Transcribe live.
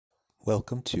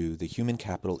Welcome to the Human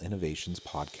Capital Innovations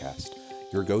Podcast,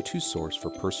 your go-to source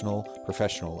for personal,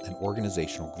 professional, and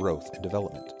organizational growth and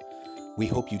development. We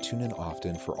hope you tune in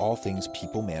often for all things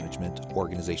people management,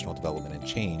 organizational development and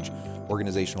change,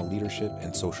 organizational leadership,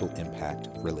 and social impact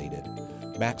related.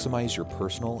 Maximize your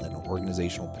personal and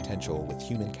organizational potential with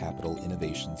Human Capital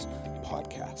Innovations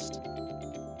Podcast.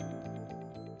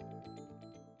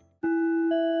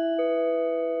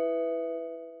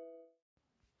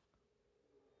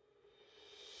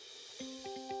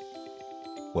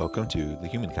 Welcome to the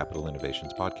Human Capital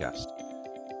Innovations Podcast.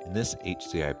 In this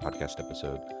HCI podcast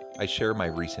episode, I share my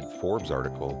recent Forbes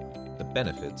article, The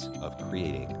Benefits of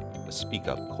Creating a Speak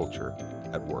Up Culture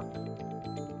at Work.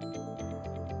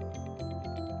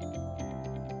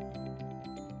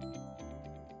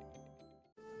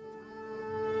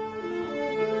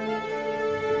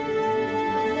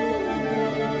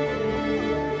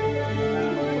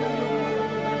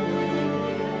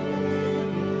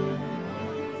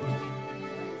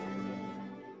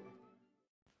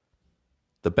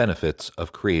 The benefits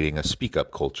of creating a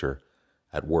speak-up culture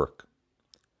at work.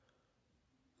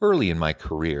 Early in my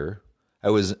career, I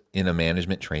was in a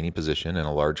management training position in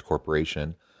a large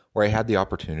corporation where I had the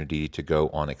opportunity to go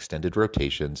on extended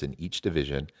rotations in each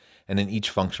division and in each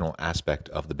functional aspect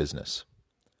of the business.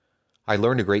 I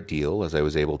learned a great deal as I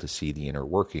was able to see the inner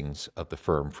workings of the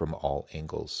firm from all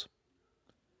angles.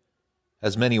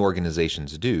 As many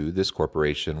organizations do, this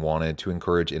corporation wanted to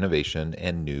encourage innovation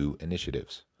and new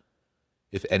initiatives.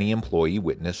 If any employee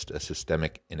witnessed a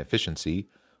systemic inefficiency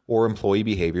or employee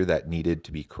behavior that needed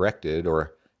to be corrected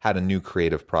or had a new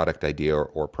creative product idea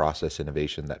or process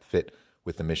innovation that fit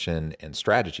with the mission and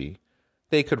strategy,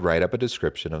 they could write up a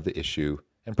description of the issue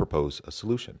and propose a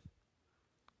solution.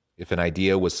 If an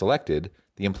idea was selected,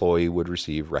 the employee would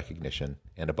receive recognition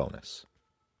and a bonus.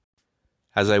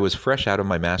 As I was fresh out of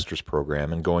my master's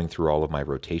program and going through all of my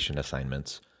rotation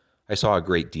assignments, I saw a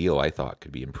great deal I thought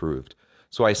could be improved.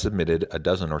 So I submitted a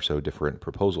dozen or so different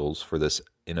proposals for this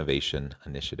innovation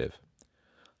initiative.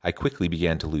 I quickly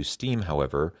began to lose steam,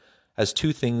 however, as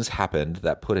two things happened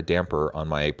that put a damper on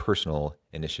my personal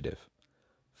initiative.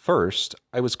 First,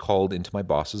 I was called into my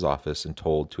boss's office and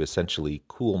told to essentially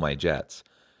cool my jets,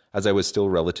 as I was still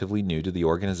relatively new to the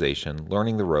organization,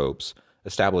 learning the ropes,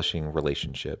 establishing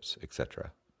relationships,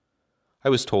 etc. I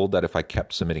was told that if I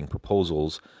kept submitting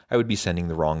proposals, I would be sending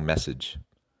the wrong message.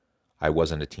 I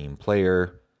wasn't a team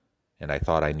player, and I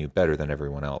thought I knew better than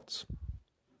everyone else.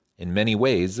 In many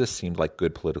ways, this seemed like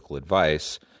good political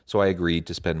advice, so I agreed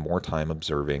to spend more time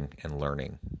observing and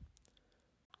learning.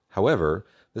 However,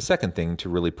 the second thing to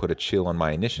really put a chill on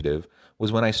my initiative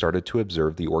was when I started to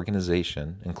observe the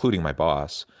organization, including my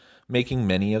boss, making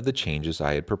many of the changes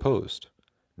I had proposed.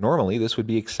 Normally, this would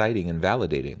be exciting and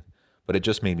validating, but it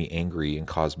just made me angry and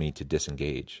caused me to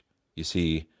disengage. You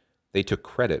see, they took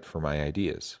credit for my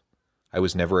ideas. I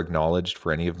was never acknowledged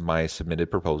for any of my submitted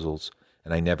proposals,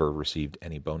 and I never received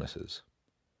any bonuses.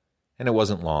 And it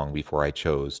wasn't long before I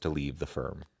chose to leave the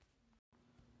firm.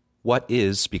 What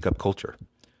is speak-up culture?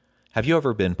 Have you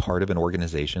ever been part of an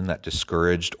organization that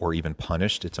discouraged or even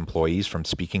punished its employees from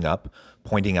speaking up,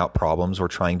 pointing out problems, or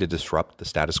trying to disrupt the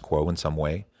status quo in some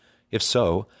way? If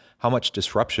so, how much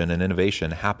disruption and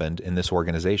innovation happened in this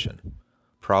organization?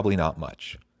 Probably not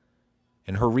much.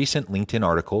 In her recent LinkedIn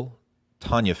article,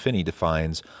 Tanya Finney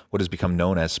defines what has become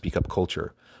known as speak-up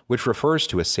culture, which refers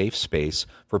to a safe space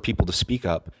for people to speak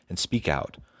up and speak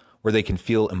out, where they can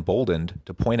feel emboldened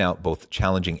to point out both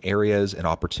challenging areas and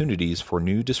opportunities for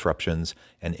new disruptions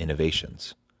and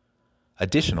innovations.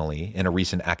 Additionally, in a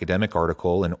recent academic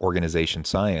article in Organization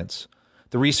Science,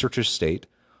 the researchers state,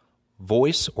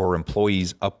 voice or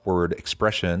employees' upward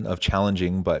expression of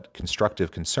challenging but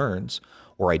constructive concerns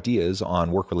or ideas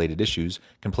on work-related issues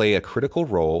can play a critical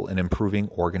role in improving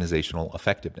organizational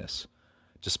effectiveness.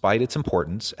 Despite its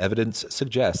importance, evidence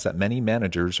suggests that many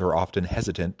managers are often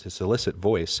hesitant to solicit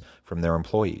voice from their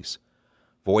employees.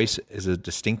 Voice is a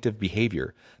distinctive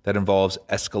behavior that involves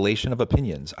escalation of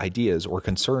opinions, ideas, or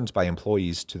concerns by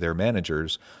employees to their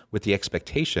managers with the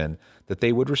expectation that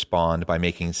they would respond by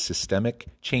making systemic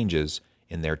changes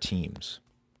in their teams.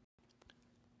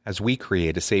 As we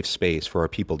create a safe space for our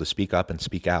people to speak up and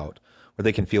speak out, where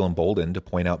they can feel emboldened to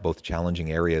point out both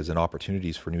challenging areas and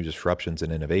opportunities for new disruptions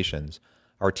and innovations,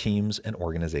 our teams and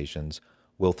organizations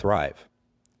will thrive.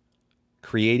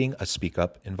 Creating a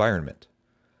speak-up environment.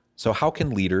 So how can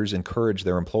leaders encourage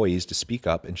their employees to speak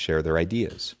up and share their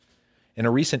ideas? In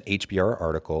a recent HBR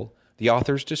article, the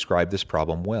authors describe this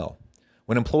problem well.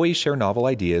 When employees share novel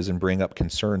ideas and bring up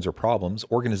concerns or problems,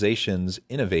 organizations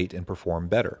innovate and perform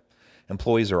better.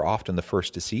 Employees are often the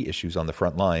first to see issues on the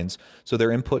front lines, so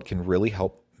their input can really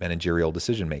help managerial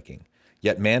decision-making.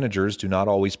 Yet managers do not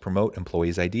always promote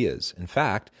employees' ideas. In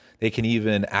fact, they can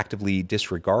even actively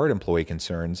disregard employee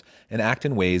concerns and act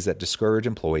in ways that discourage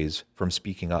employees from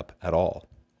speaking up at all.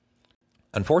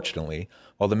 Unfortunately,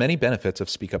 while the many benefits of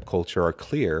speak up culture are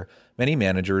clear, many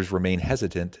managers remain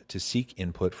hesitant to seek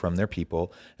input from their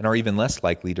people and are even less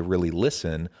likely to really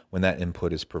listen when that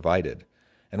input is provided.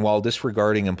 And while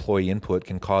disregarding employee input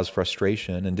can cause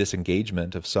frustration and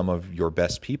disengagement of some of your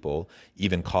best people,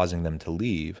 even causing them to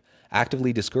leave,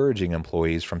 actively discouraging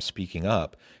employees from speaking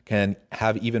up can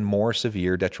have even more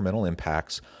severe detrimental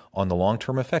impacts on the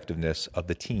long-term effectiveness of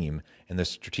the team and the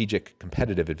strategic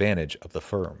competitive advantage of the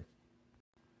firm.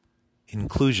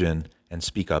 Inclusion and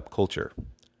speak-up culture.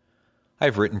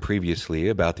 I've written previously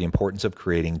about the importance of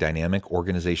creating dynamic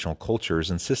organizational cultures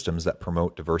and systems that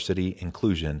promote diversity,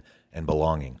 inclusion, and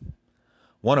belonging.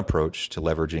 One approach to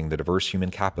leveraging the diverse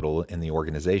human capital in the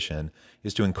organization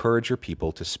is to encourage your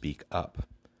people to speak up.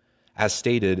 As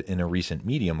stated in a recent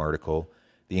Medium article,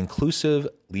 the inclusive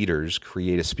leaders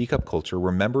create a speak-up culture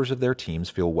where members of their teams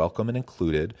feel welcome and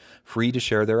included, free to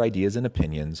share their ideas and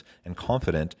opinions, and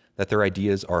confident that their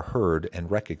ideas are heard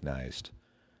and recognized.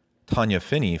 Tanya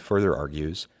Finney further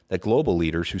argues that global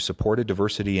leaders who supported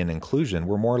diversity and inclusion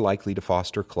were more likely to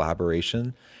foster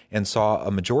collaboration and saw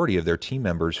a majority of their team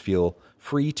members feel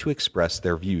free to express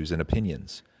their views and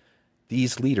opinions.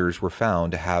 These leaders were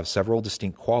found to have several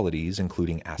distinct qualities,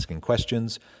 including asking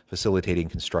questions, facilitating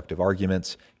constructive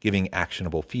arguments, giving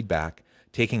actionable feedback,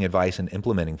 taking advice and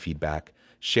implementing feedback,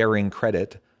 sharing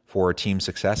credit for team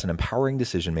success, and empowering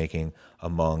decision-making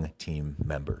among team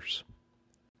members.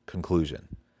 Conclusion.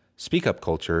 Speak-up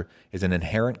culture is an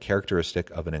inherent characteristic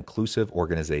of an inclusive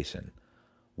organization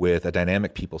with a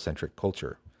dynamic people-centric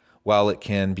culture. While it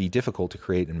can be difficult to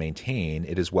create and maintain,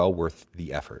 it is well worth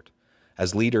the effort.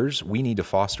 As leaders, we need to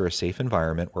foster a safe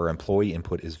environment where employee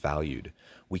input is valued.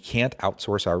 We can't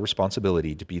outsource our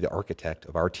responsibility to be the architect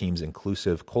of our team's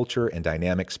inclusive culture and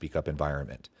dynamic speak-up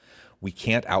environment. We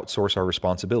can't outsource our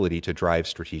responsibility to drive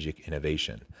strategic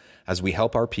innovation. As we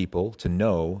help our people to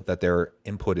know that their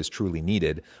input is truly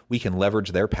needed, we can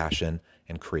leverage their passion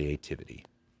and creativity.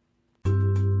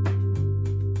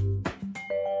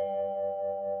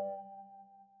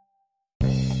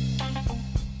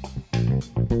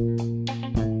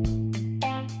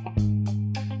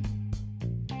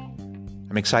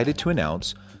 I'm excited to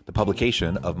announce the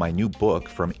publication of my new book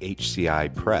from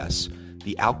HCI Press,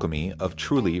 The Alchemy of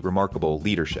Truly Remarkable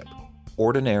Leadership: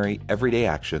 Ordinary, Everyday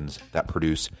Actions that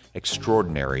Produce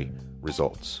Extraordinary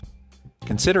Results.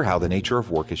 Consider how the nature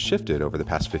of work has shifted over the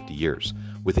past 50 years.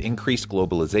 With increased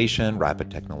globalization,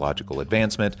 rapid technological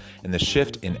advancement, and the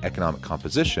shift in economic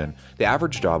composition, the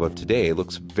average job of today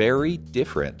looks very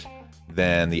different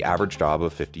than the average job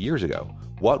of 50 years ago.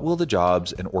 What will the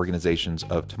jobs and organizations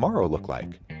of tomorrow look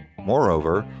like?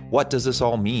 Moreover, what does this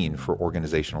all mean for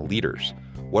organizational leaders?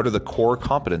 What are the core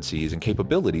competencies and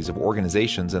capabilities of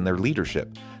organizations and their leadership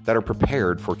that are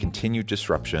prepared for continued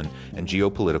disruption and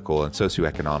geopolitical and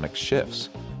socioeconomic shifts?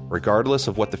 Regardless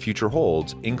of what the future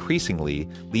holds, increasingly,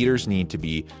 leaders need to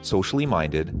be socially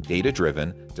minded,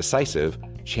 data-driven, decisive,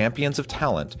 champions of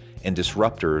talent, and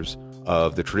disruptors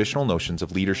of the traditional notions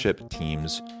of leadership,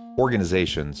 teams,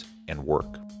 organizations, and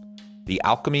work. The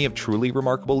Alchemy of Truly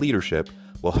Remarkable Leadership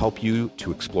will help you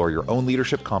to explore your own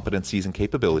leadership competencies and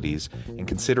capabilities and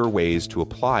consider ways to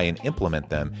apply and implement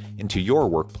them into your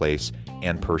workplace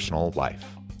and personal life.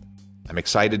 I'm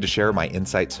excited to share my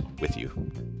insights with you.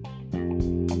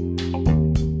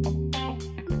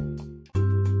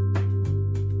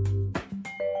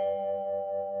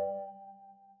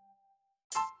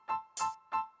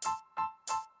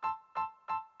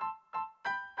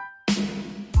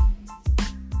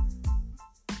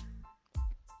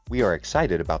 We are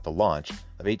excited about the launch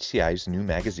of HCI's new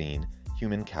magazine,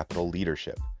 Human Capital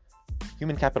Leadership.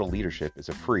 Human Capital Leadership is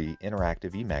a free,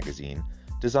 interactive e-magazine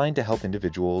designed to help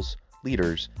individuals,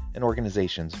 leaders, and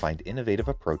organizations find innovative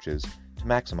approaches to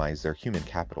maximize their human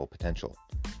capital potential.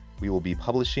 We will be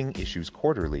publishing issues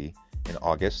quarterly in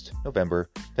August, November,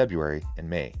 February, and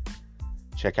May.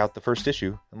 Check out the first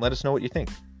issue and let us know what you think.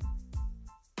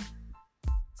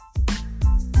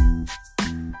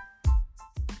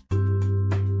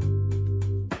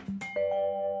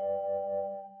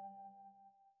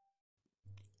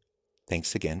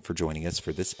 Thanks again for joining us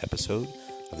for this episode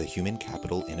of the Human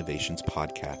Capital Innovations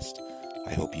Podcast.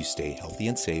 I hope you stay healthy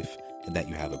and safe and that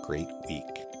you have a great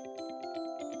week.